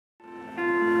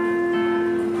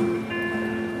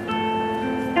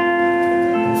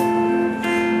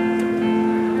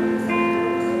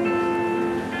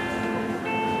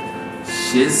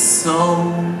She's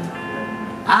so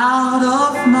out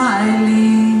of my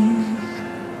league.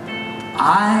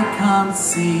 I can't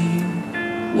see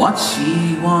what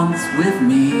she wants with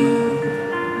me.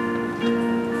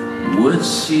 Would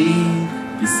she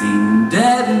be seen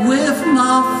dead with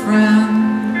my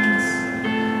friends?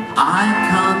 I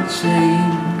can't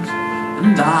change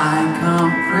and I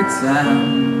can't pretend.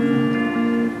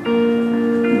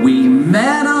 We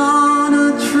met on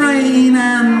a train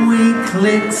and we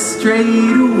clicked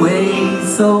straight away.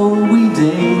 So we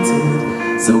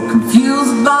dated, so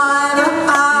confused by the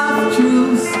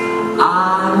half-truths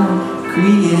I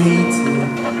created.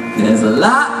 There's a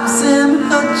lapse in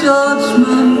her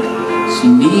judgment she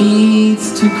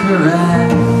needs to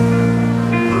correct.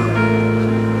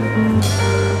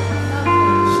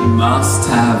 She must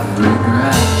have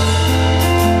regret.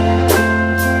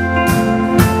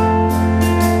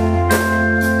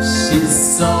 She's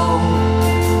so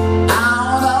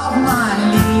out of my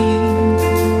league.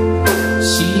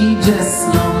 She just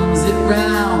slums it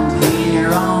round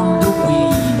here on the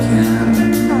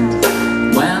weekend,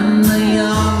 when the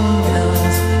young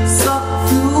girls suck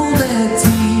through their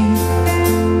teeth.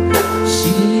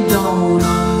 She don't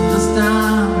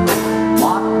understand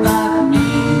what that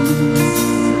means.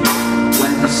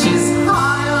 When she's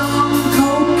high on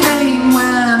cocaine,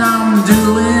 when I'm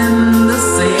doing the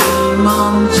same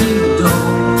on Judo,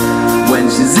 when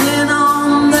she's in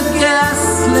on the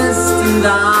guest list and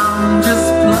I'm just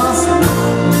plus one.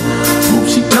 Hope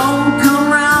she don't come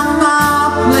round my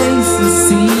place and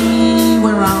see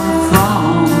where I'm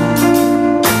from.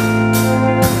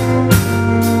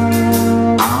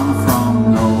 I'm from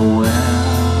nowhere.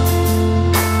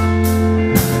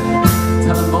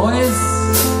 Tell them, boys.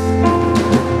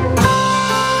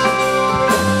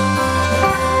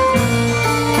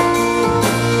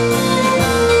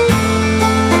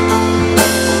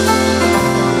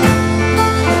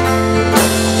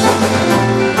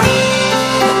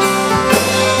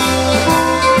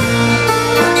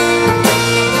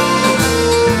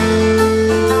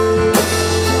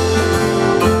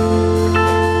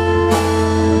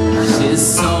 She's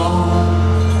so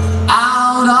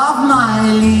out of my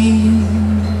league.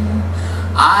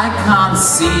 I can't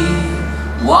see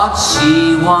what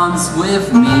she wants with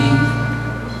me.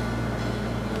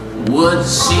 Would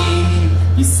she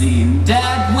be seen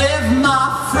dead with my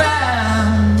friend?